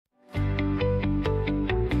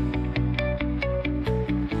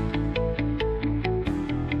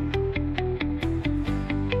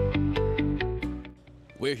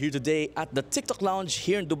We're here today at the TikTok Lounge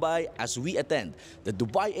here in Dubai as we attend the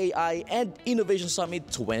Dubai AI and Innovation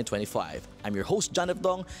Summit 2025. I'm your host, John F.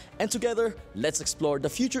 Dong, and together, let's explore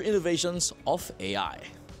the future innovations of AI.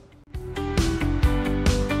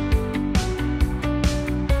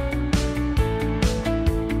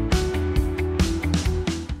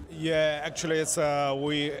 Yeah, actually, it's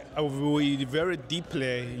we very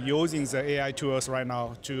deeply using the AI tools right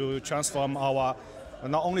now to transform our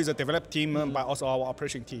not only the develop team but also our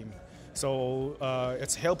operation team. So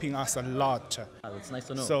it's helping us a lot. That's nice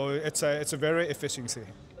to know. So it's a very efficiency.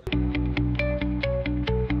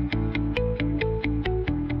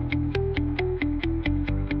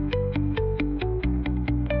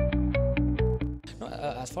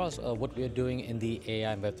 As far as what we're doing in the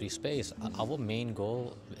AI and Web3 space, our main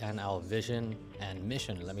goal and our vision and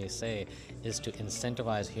mission, let me say, is to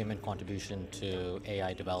incentivize human contribution to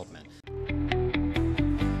AI development.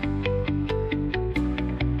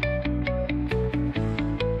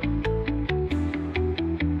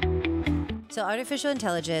 So artificial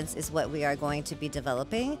intelligence is what we are going to be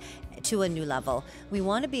developing to a new level. We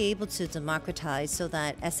want to be able to democratize so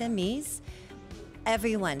that SMEs,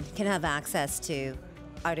 everyone can have access to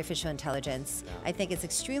artificial intelligence. I think it's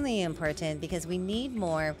extremely important because we need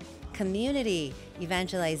more community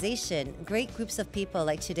evangelization, great groups of people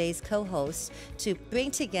like today's co-hosts to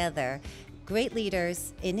bring together great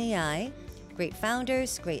leaders in AI, great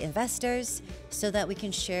founders, great investors, so that we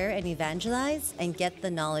can share and evangelize and get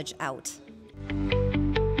the knowledge out.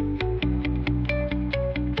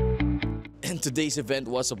 And today's event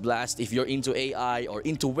was a blast. If you're into AI or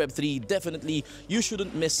into Web3, definitely you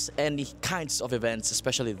shouldn't miss any kinds of events,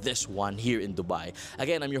 especially this one here in Dubai.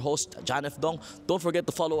 Again, I'm your host, John F. Dong. Don't forget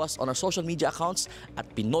to follow us on our social media accounts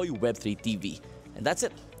at Pinoy Web3 TV. And that's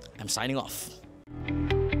it. I'm signing off.